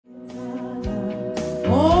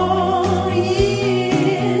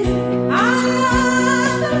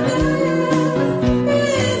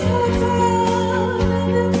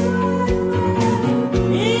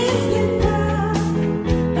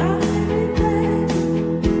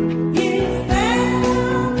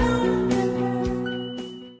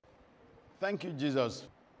Thank you, Jesus,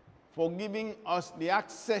 for giving us the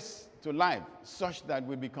access to life such that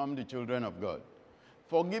we become the children of God.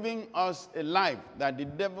 For giving us a life that the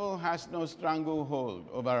devil has no stranglehold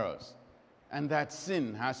over us and that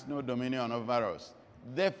sin has no dominion over us.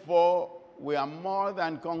 Therefore, we are more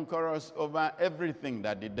than conquerors over everything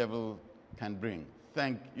that the devil can bring.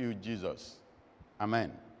 Thank you, Jesus.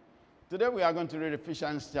 Amen. Today we are going to read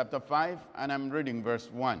Ephesians chapter 5, and I'm reading verse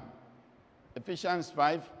 1. Ephesians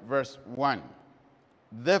 5, verse 1.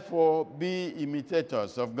 Therefore, be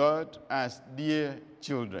imitators of God as dear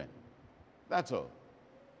children. That's all.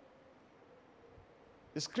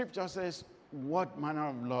 The scripture says, what manner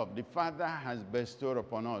of love the Father has bestowed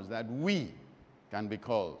upon us that we can be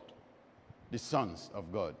called the sons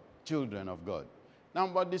of God, children of God. Now,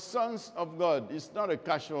 but the sons of God is not a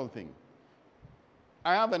casual thing.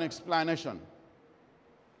 I have an explanation.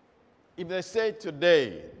 If they say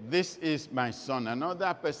today, this is my son,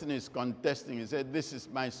 another person is contesting and said, this is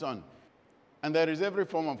my son. And there is every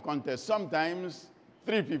form of contest. Sometimes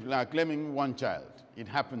 3 people are claiming 1 child. It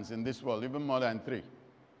happens in this world, even more than 3.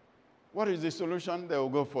 What is the solution? They will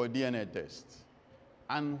go for a DNA test.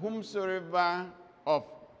 And whomsoever of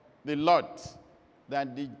the lot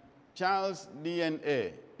that the child's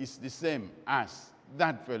DNA is the same as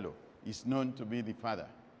that fellow is known to be the father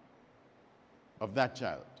of that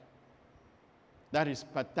child. That is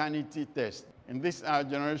paternity test. In this our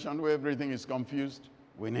generation where everything is confused,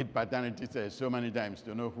 we need paternity tests so many times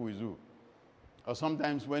to know who is who. Or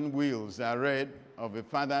sometimes when wills are read of a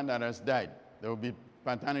father that has died, there will be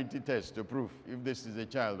paternity tests to prove if this is a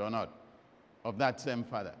child or not of that same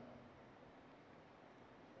father.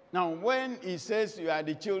 Now, when he says you are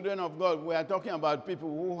the children of God, we are talking about people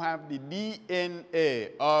who have the DNA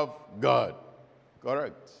of God.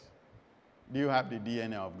 Correct? Do you have the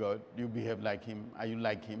DNA of God? Do you behave like him? Are you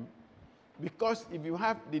like him? Because if you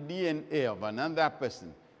have the DNA of another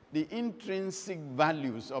person, the intrinsic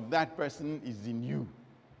values of that person is in you.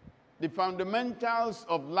 The fundamentals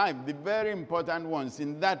of life, the very important ones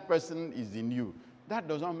in that person is in you. That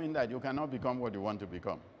does not mean that you cannot become what you want to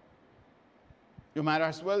become. You might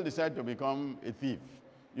as well decide to become a thief.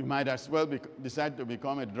 You might as well decide to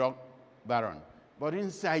become a drug baron. But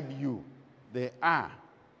inside you, there are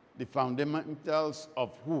the fundamentals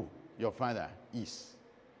of who your father is.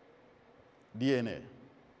 DNA.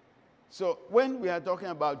 So when we are talking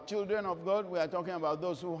about children of God, we are talking about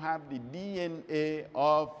those who have the DNA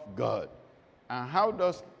of God. And how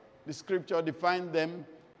does the scripture define them?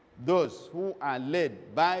 Those who are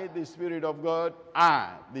led by the Spirit of God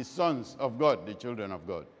are the sons of God, the children of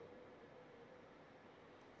God.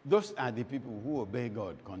 Those are the people who obey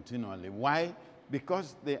God continually. Why?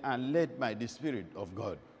 Because they are led by the Spirit of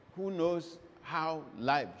God, who knows how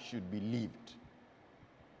life should be lived.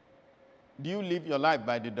 Do you live your life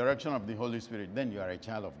by the direction of the Holy Spirit? Then you are a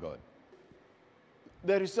child of God.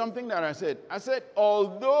 There is something that I said. I said,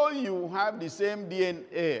 although you have the same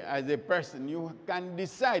DNA as a person, you can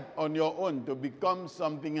decide on your own to become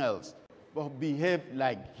something else, but behave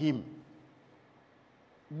like him.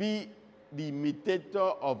 Be the imitator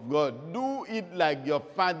of God. Do it like your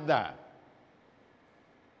father.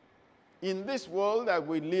 In this world that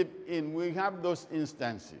we live in, we have those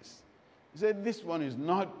instances. You say, this one is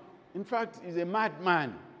not, in fact, he's a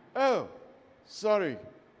madman. Oh, sorry.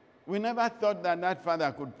 We never thought that that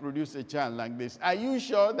father could produce a child like this. Are you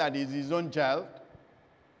sure that he's his own child?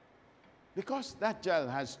 Because that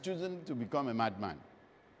child has chosen to become a madman.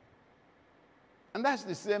 And that's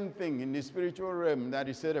the same thing in the spiritual realm that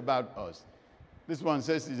is said about us. This one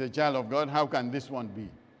says he's a child of God. How can this one be?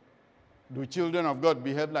 Do children of God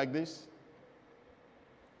behave like this?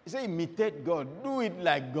 He said, imitate God. Do it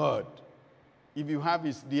like God if you have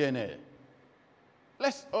his DNA.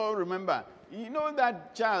 Let's all remember, you know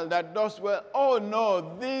that child that does well, oh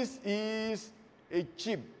no, this is a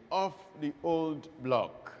chip of the old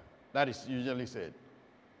block. That is usually said.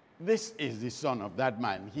 This is the son of that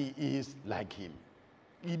man. He is like him.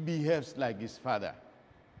 He behaves like his father.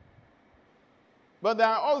 But there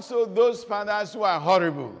are also those fathers who are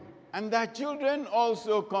horrible. And their children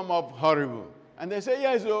also come up horrible. And they say,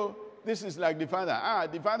 yes, oh, this is like the father.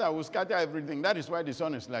 The father will scatter everything. That is why the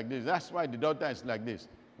son is like this. That's why the daughter is like this.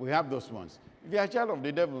 We have those ones. If you are a child of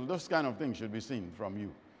the devil, those kind of things should be seen from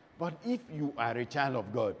you. But if you are a child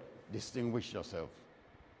of God, distinguish yourself.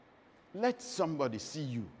 Let somebody see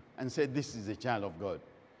you and say, this is a child of God.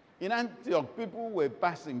 In Antioch, people were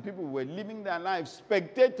passing. People were living their lives.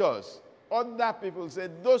 Spectators. Other people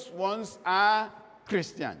said, those ones are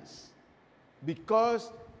Christians.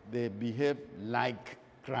 Because they behave like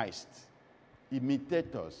Christ.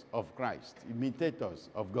 Imitators of Christ. Imitators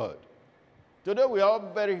of God. Today we are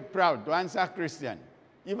all very proud to answer Christian.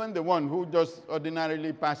 Even the one who just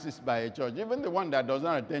ordinarily passes by a church, even the one that does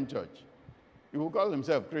not attend church, he will call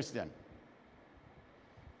himself Christian.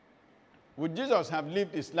 Would Jesus have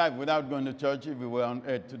lived his life without going to church if he were on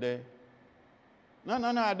earth today? No,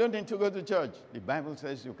 I don't need to go to church. The Bible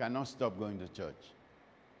says you cannot stop going to church.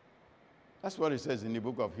 That's what it says in the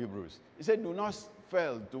book of Hebrews. It said, do not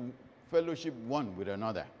fail to fellowship one with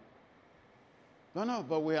another. No,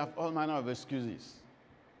 but we have all manner of excuses.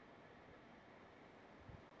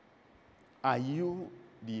 Are you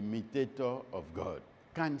the imitator of God?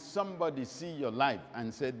 Can somebody see your life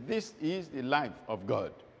and say, this is the life of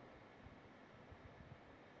God?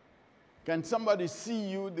 Can somebody see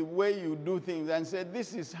you the way you do things and say,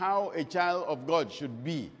 this is how a child of God should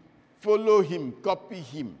be? Follow him, copy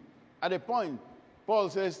him. At a point, Paul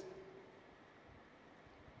says,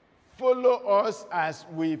 follow us as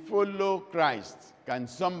we follow Christ. Can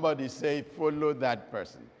somebody say, follow that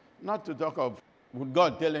person? Not to talk of, would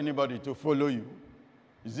God tell anybody to follow you?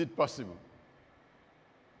 Is it possible?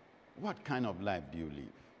 What kind of life do you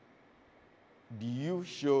live? Do you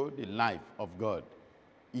show the life of God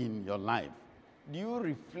in your life? Do you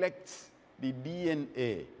reflect the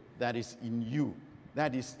DNA that is in you?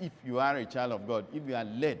 That is, if you are a child of God, if you are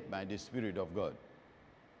led by the Spirit of God.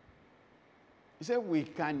 He said we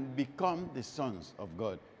can become the sons of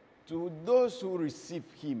God. To those who receive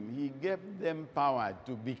him, he gave them power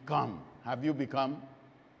to become. Have you become?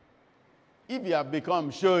 If you have become,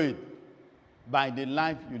 show it by the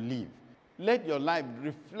life you live. Let your life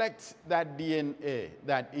reflect that DNA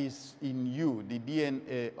that is in you, the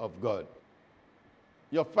DNA of God.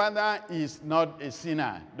 Your father is not a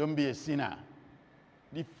sinner. Don't be a sinner.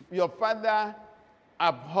 Your father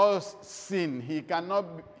abhors sin. He cannot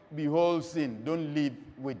behold sin. Don't live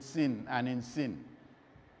with sin and in sin.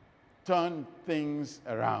 Turn things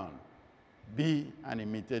around. Be an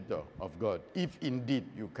imitator of God, if indeed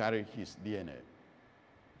you carry his DNA.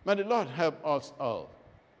 May the Lord help us all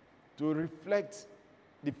to reflect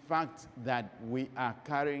the fact that we are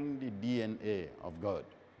carrying the DNA of God.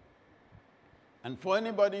 And for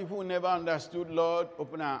anybody who never understood, Lord,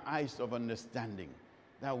 open our eyes of understanding,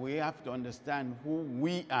 that we have to understand who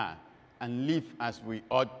we are and live as we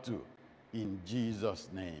ought to. In Jesus'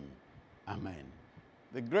 name, amen.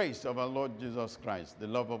 The grace of our Lord Jesus Christ, the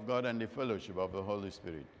love of God, and the fellowship of the Holy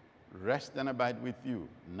Spirit rest and abide with you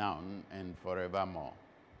now and forevermore.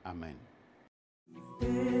 Amen.